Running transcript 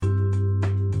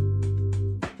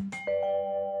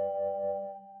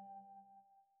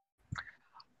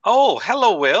Oh,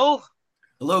 hello, Will.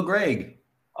 Hello, Greg.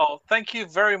 Oh, thank you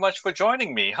very much for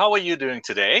joining me. How are you doing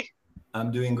today?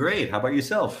 I'm doing great. How about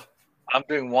yourself? I'm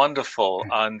doing wonderful,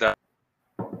 and I'd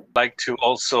like to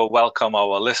also welcome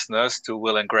our listeners to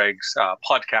Will and Greg's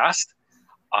podcast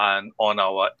and on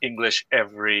our English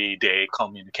Everyday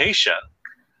Communication.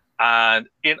 And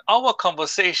in our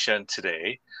conversation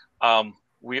today,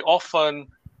 we often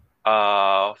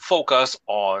focus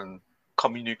on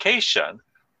communication,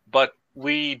 but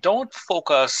we don't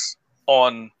focus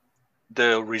on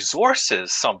the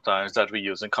resources sometimes that we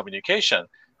use in communication.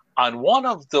 And one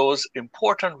of those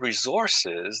important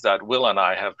resources that Will and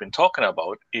I have been talking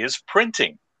about is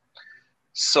printing.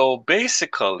 So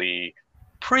basically,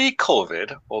 pre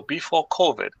COVID or before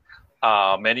COVID,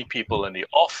 many people in the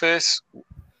office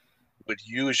would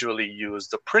usually use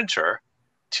the printer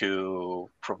to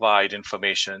provide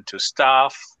information to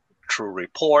staff through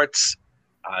reports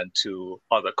and to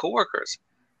other coworkers.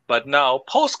 But now,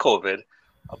 post COVID,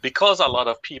 because a lot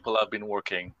of people have been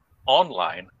working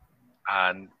online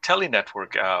and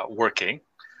telenetwork working,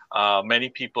 many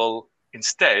people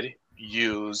instead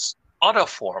use other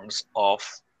forms of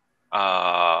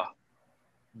uh,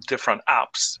 different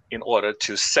apps in order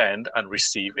to send and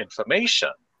receive information.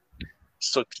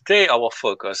 So today our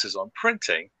focus is on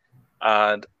printing,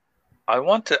 and I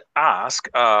want to ask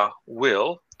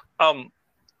Will, um,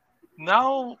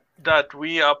 now that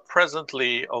we are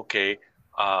presently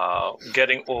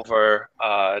getting over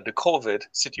the COVID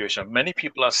situation, many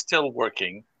people are still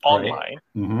working Right. online.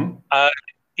 hmm Uh,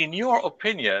 in your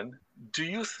opinion, do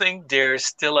you think there is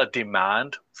still a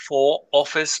demand for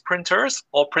office printers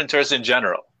or printers in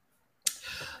general?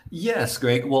 Yes,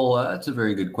 Greg. Well, that's a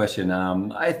very good question.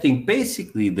 I think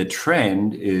basically the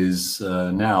trend is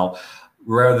now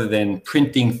rather than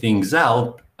printing things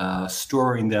out,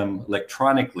 storing them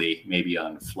electronically, maybe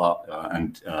on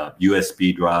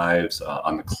USB drives,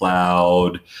 on the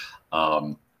cloud,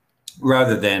 um,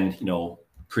 rather than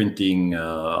printing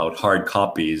out hard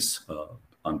copies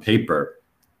on paper.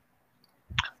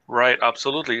 Right,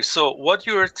 absolutely. So what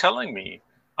you're telling me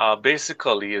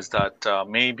basically is that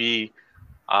maybe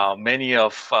many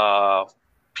of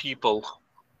people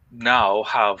now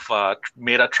have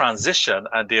made a transition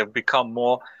and they have become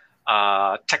more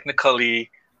technically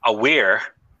aware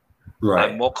and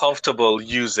Right. more comfortable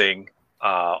using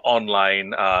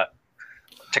online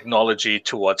technology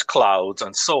towards clouds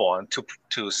and so on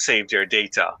to save their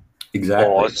data or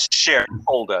Exactly. share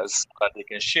folders so that they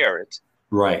can share it.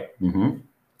 Right.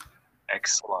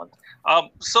 Excellent.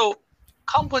 So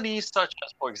companies such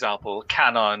as, for example,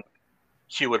 Canon,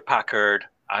 Hewlett Packard,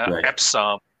 Right.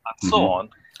 Epson, and so hmm on,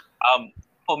 um,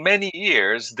 for many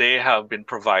years they have been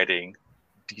providing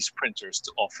these printers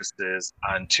to offices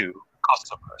and to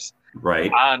customers.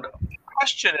 Right. And the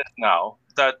question is now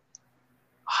that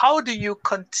how do you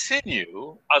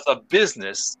continue as a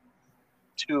business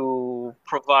to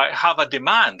provide have a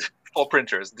demand for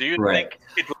printers? Do you Right. think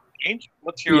it will change?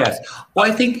 What's your Yes.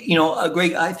 Well, I think,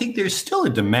 Greg, I think there's still a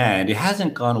demand. It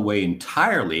hasn't gone away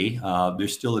entirely.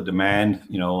 There's still a demand,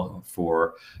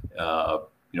 for,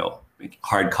 you know,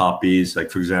 hard copies. Like,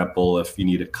 for example, if you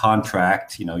need a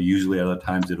contract, usually other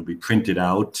times it'll be printed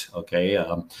out. Okay.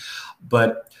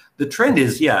 But the trend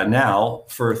is, yeah, now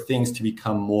for things to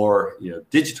become more,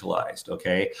 digitalized.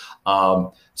 Okay.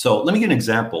 So let me give an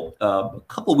example. A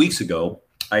couple of weeks ago,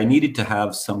 I needed to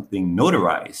have something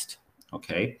notarized.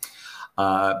 Okay.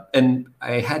 And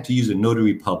I had to use a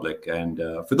notary public. And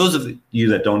for those of you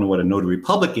that don't know what a notary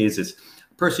public is, it's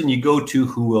a person you go to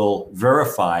who will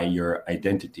verify your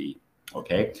identity.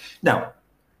 Okay. Now,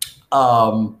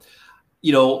 um,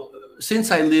 you know, since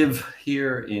I live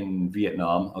here in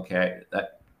Vietnam, okay,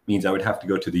 that means I would have to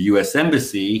go to the U.S.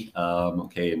 Embassy,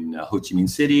 okay, in Ho Chi Minh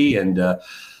City, and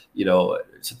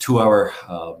it's a 2 hour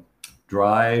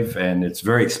drive, and it's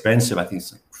very expensive. I think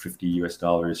it's like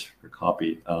 $50 per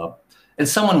copy. And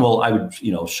I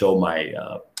would, show my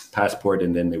passport,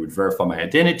 and then they would verify my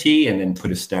identity, and then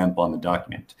put a stamp on the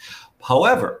document.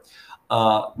 However,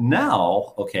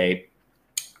 now, okay,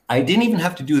 I didn't even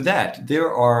have to do that.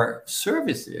 There are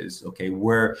services, okay,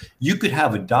 where you could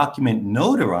have a document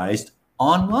notarized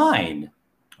online,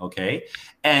 okay,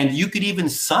 and you could even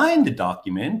sign the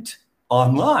document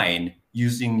online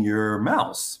using your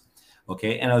mouse.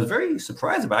 Okay, and I was very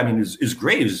surprised about it. I mean, it was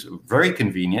great. It was very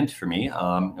convenient for me.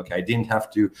 Okay, I didn't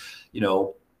have to, you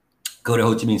know, go to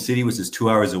Ho Chi Minh City, which is 2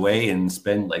 hours away, and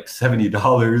spend like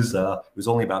 $70. It was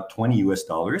only about 20 US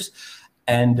dollars.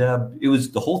 And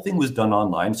the whole thing was done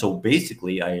online. So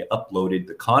basically, I uploaded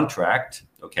the contract,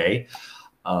 okay,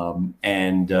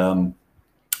 and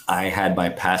I had my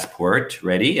passport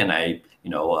ready, and I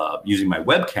using my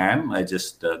webcam. I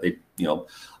just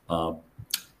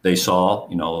they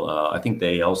saw, I think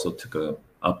they also took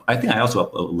I think I also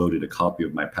uploaded a copy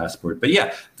of my passport. But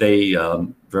yeah, they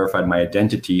verified my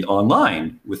identity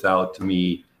online without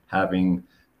me having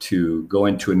to go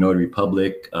into a notary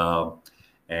public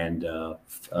and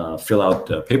fill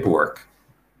out paperwork.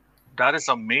 That is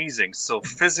amazing. So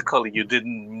physically, you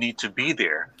didn't need to be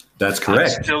there. That's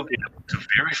correct. And still be able to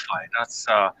verify. That's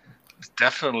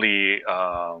definitely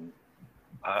a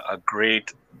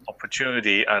great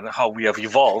opportunity and how we have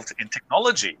evolved in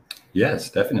technology. Yes,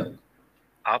 definitely.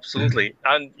 Absolutely.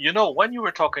 And when you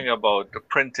were talking about the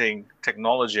printing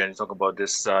technology and you talk about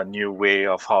this new way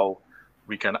of how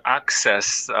we can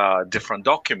access different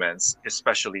documents,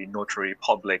 especially notary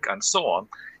public and so on,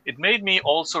 it made me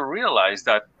also realize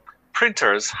that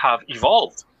printers have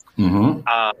evolved. Mm-hmm.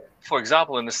 For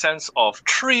example, in the sense of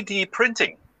 3D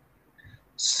printing.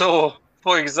 So,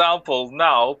 for example,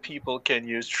 now people can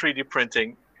use 3D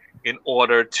printing in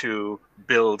order to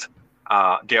build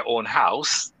their own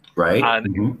house. Right.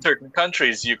 And in certain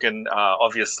countries, you can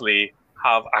obviously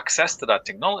have access to that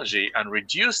technology and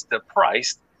reduce the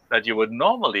price that you would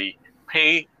normally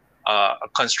pay a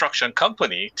construction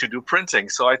company to do printing.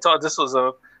 So I thought this was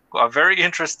a very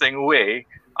interesting way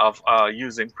of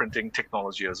using printing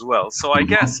technology as well. So I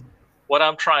guess what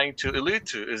I'm trying to allude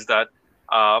to is that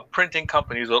printing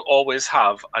companies will always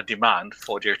have a demand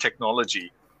for their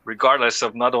technology, regardless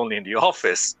of not only in the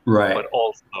office, but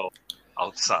also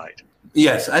outside.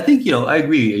 Yes, I think, I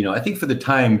agree. I think for the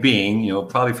time being,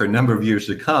 probably for a number of years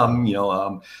to come,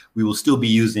 we will still be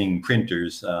using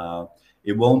printers.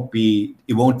 It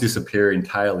won't disappear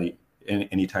entirely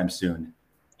anytime soon.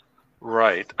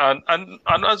 Right. And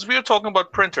as we are talking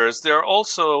about printers, there are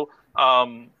also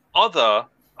other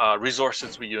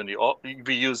resources we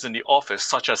use in the office,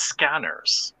 such as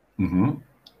scanners. Mm-hmm.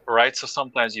 Right. So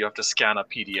sometimes you have to scan a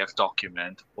PDF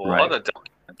document or other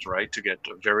documents, right, to get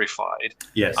verified.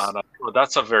 Yes. And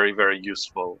that's a very, very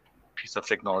useful piece of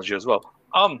technology as well.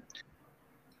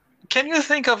 Can you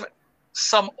think of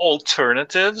some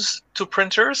alternatives to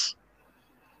printers?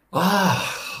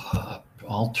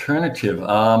 Alternative.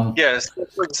 Yes.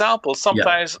 For example,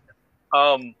 sometimes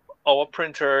our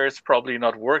printer is probably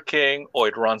not working or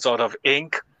it runs out of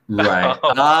ink. Right.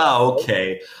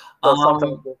 Okay. So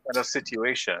sometimes those kind of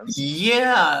situations.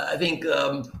 Yeah, I think.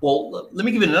 Well, let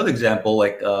me give you another example.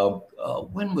 Like,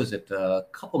 when was it? A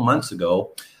couple months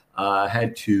ago, I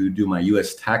had to do my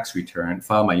U.S. tax return,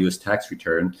 file my U.S. tax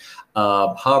return.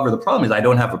 However, the problem is I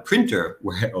don't have a printer.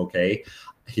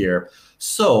 Here.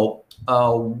 So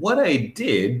what I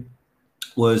did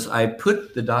was I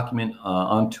put the document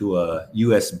onto a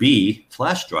USB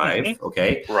flash drive,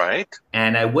 Mm-hmm. Right.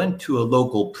 And I went to a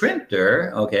local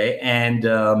printer, and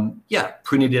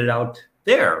printed it out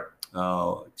there.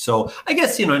 So I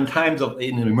guess, in times of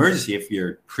in an emergency, if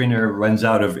your printer runs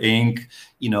out of ink,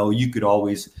 you could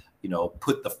always,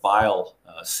 put the file,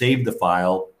 save the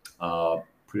file,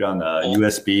 put it on a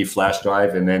USB flash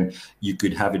drive, and then you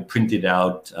could have it printed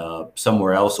out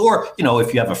somewhere else. Or,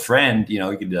 if you have a friend,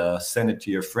 you could send it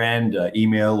to your friend,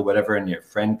 email or whatever, and your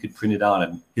friend could print it out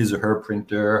on his or her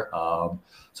printer.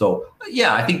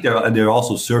 I think there are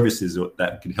also services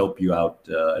that can help you out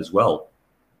as well.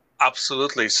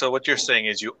 Absolutely. So what you're saying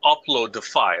is you upload the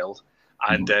file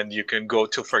and then you can go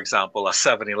to, for example, a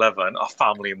 7-Eleven, a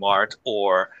Family Mart,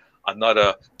 or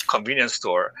another convenience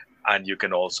store, and you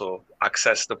can also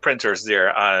access the printers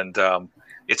there. And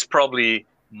it's probably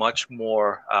much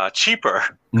more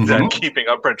cheaper than keeping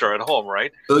a printer at home,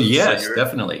 right? Oh, yes,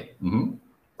 definitely.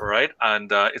 Right.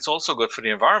 And it's also good for the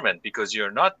environment because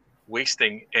you're not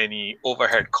wasting any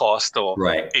overhead cost or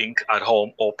ink at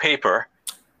home or paper.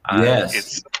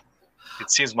 Yes. It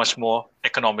seems much more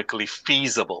economically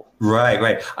feasible.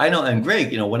 Right. I know. And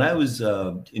Greg, when I was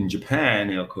in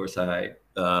Japan, of course, I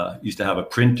used to have a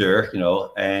printer,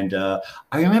 and I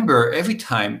remember every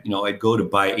time, I'd go to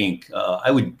buy ink,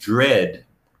 I would dread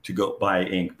to go buy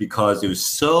ink because it was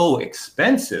so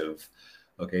expensive.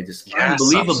 Just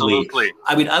unbelievably. Absolutely.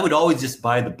 I mean, I would always just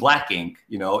buy the black ink,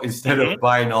 instead of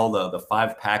buying all the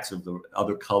 5 packs of the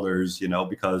other colors,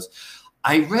 because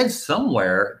I read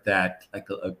somewhere that like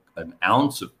an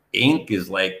ounce of ink is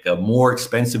like more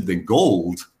expensive than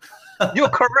gold. You're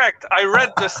correct. I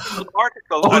read this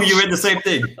article. Oh, you read the same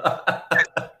thing.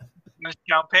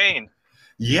 Champagne.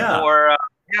 Yeah. Or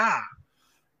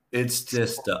It's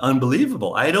just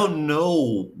unbelievable. I don't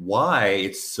know why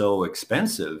it's so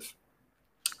expensive.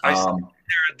 I see there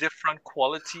are different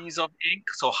qualities of ink.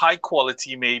 So high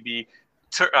quality may be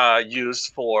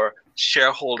used for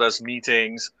shareholders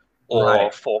meetings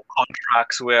or for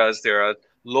contracts, whereas there are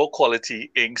low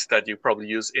quality inks that you probably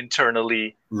use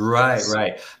internally. Right,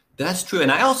 right. That's true.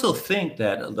 And I also think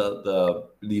that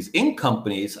these ink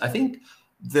companies, I think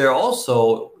they're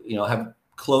also, have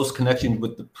close connections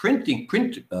with the print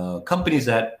companies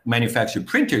that manufacture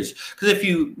printers. Because if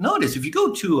you notice, if you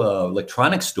go to an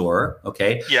electronics store,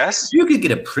 okay, Yes. you could get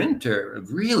a printer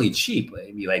really cheap,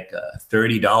 maybe like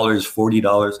 $30,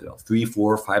 $40, 3,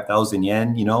 4, 5,000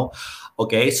 yen,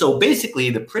 Okay, so basically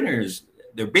the printers,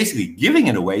 they're basically giving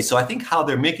it away. So I think how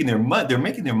they're making their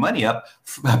money up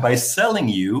by selling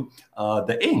you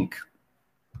the ink.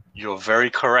 You're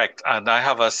very correct, and I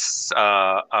have a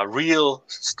real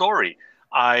story.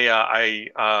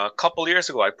 A couple years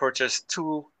ago, I purchased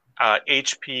two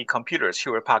HP computers,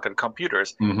 Hewlett Packard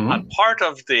computers, and part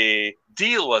of the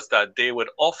deal was that they would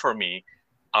offer me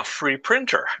a free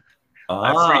printer,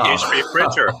 a free HP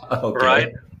printer, Okay.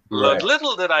 right? Right.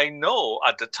 Little did I know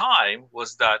at the time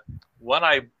was that when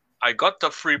I got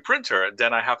the free printer,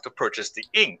 then I have to purchase the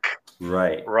ink.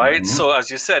 Right. Right. So as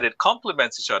you said, it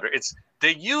complements each other.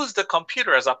 They use the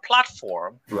computer as a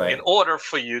platform in order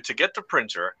for you to get the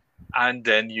printer, and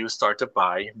then you start to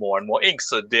buy more and more ink.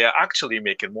 So they're actually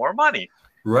making more money.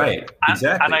 Right.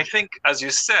 Exactly. And I think, as you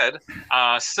said,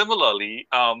 similarly,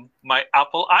 my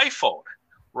Apple iPhone,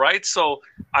 right? So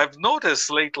I've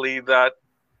noticed lately that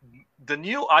the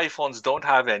new iPhones don't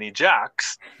have any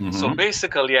jacks. So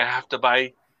basically, I have to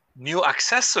buy new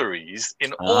accessories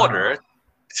in order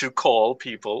to call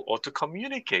people or to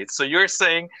communicate. So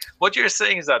what you're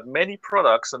saying is that many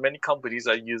products and many companies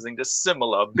are using this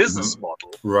similar business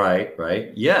model. Right,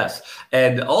 right. Yes.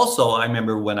 And also I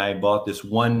remember when I bought this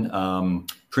one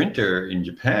printer in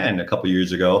Japan a couple of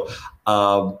years ago,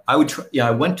 I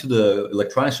went to the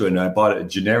electronics store and I bought a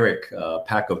generic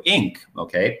pack of ink.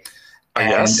 Okay. And,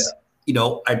 yes.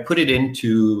 I put it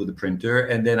into the printer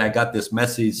and then I got this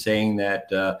message saying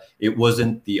that it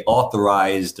wasn't the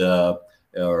authorized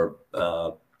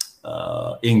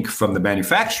ink from the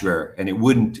manufacturer, and it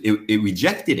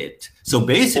rejected it. So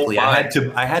basically,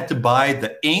 I had to buy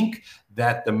the ink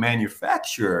that the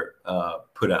manufacturer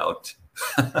put out.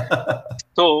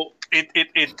 So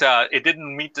it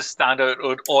didn't meet the standard,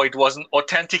 or it wasn't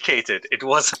authenticated. It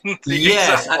wasn't the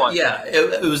exact one.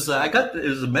 It was. It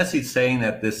was a message saying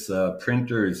that this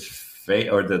printer is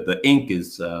fake, or that the ink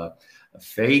is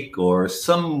fake, or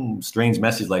some strange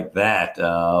message like that,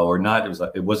 or not.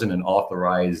 It wasn't an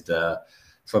authorized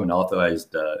from an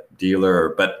authorized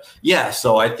dealer. But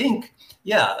so I think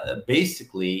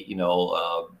basically,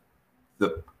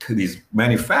 these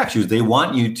manufacturers, they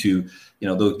want you to,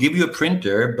 they'll give you a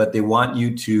printer, but they want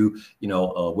you to,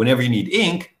 whenever you need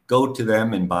ink, go to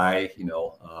them and buy,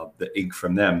 the ink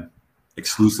from them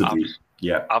exclusively.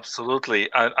 Yeah, absolutely.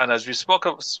 And as we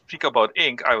speak about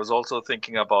ink, I was also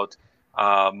thinking about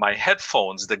my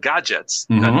headphones, the gadgets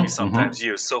that we sometimes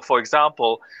use. So, for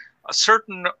example,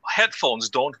 certain headphones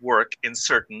don't work in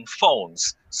certain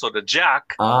phones. So the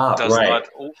jack does not.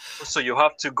 So you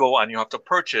have to go and you have to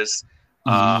purchase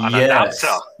an adapter.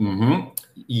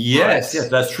 Yes,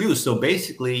 that's true. So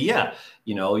basically,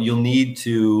 you'll need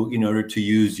to, in order to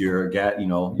use your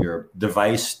your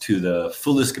device to the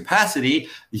fullest capacity,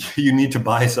 you need to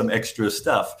buy some extra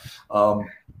stuff.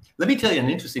 Let me tell you an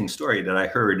interesting story that I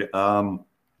heard.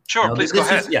 Sure, please go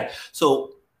ahead.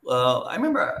 So I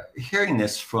remember hearing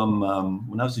this from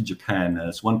when I was in Japan.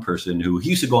 This one person who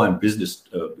he used to go on business,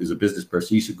 is a business person.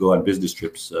 He used to go on business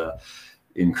trips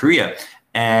in Korea.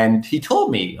 And he told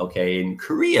me, okay, in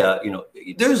Korea,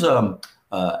 there's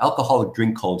alcoholic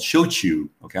drink called shochu.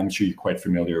 Okay, I'm sure you're quite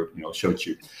familiar,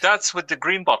 shochu. That's with the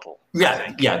green bottle.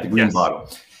 Yeah, the green bottle.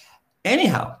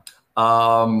 Anyhow,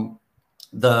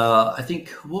 I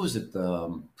think, what was it?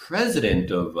 The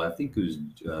president of, I think it was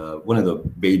one of the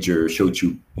major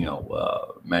shochu,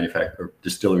 manufacturer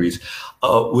distilleries,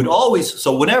 would always,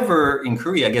 so whenever in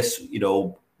Korea, I guess,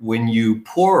 when you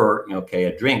pour,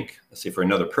 a drink, let's say for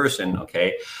another person,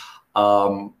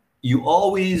 you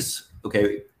always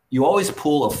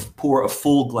pour a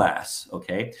full glass,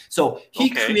 okay? So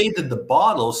he created the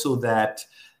bottle so that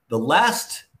the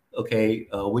last,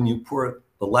 when you pour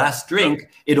the last drink,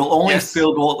 it'll only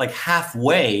fill like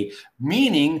halfway,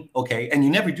 meaning, and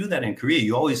you never do that in Korea.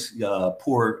 You always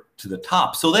pour to the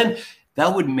top. So then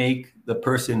that would make the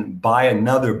person buy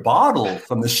another bottle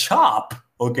from the shop,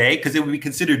 because it would be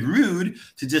considered rude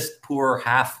to just pour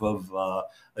half of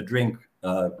a drink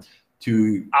to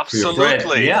absolutely. Your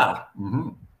friend. Yeah.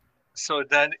 So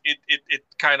then it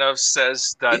kind of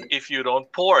says that if you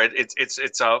don't pour it,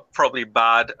 it's a probably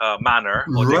bad manner,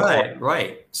 or they call it.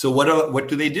 Right. So what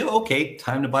do they do? Okay,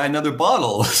 time to buy another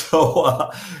bottle.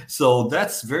 So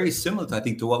that's very similar, I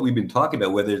think, to what we've been talking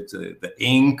about, whether it's the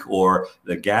ink or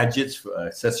the gadgets,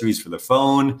 accessories for the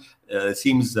phone. It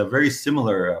seems a very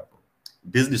similar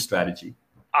business strategy.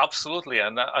 Absolutely.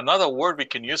 And another word we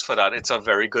can use for that, it's a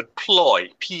very good ploy,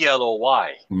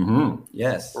 Ploy. Mm-hmm.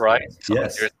 Yes. Right? So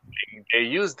Yes. they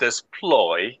use this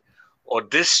ploy or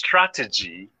this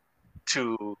strategy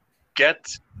to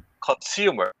get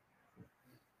consumer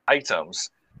items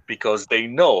because they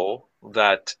know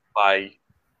that by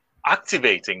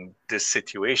activating this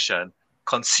situation,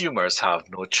 consumers have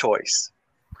no choice.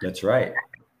 That's right.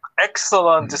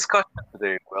 Excellent discussion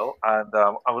today, Will. And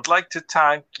I would like to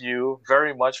thank you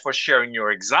very much for sharing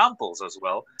your examples as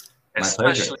well, My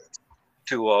especially pleasure.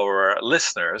 to our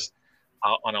listeners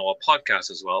on our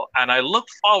podcast as well. And I look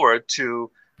forward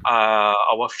to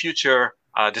our future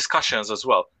discussions as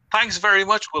well. Thanks very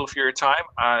much, Will, for your time.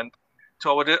 And to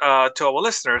our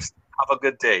listeners, have a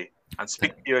good day and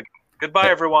speak to you again. Goodbye,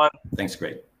 everyone. Thanks,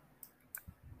 Greg.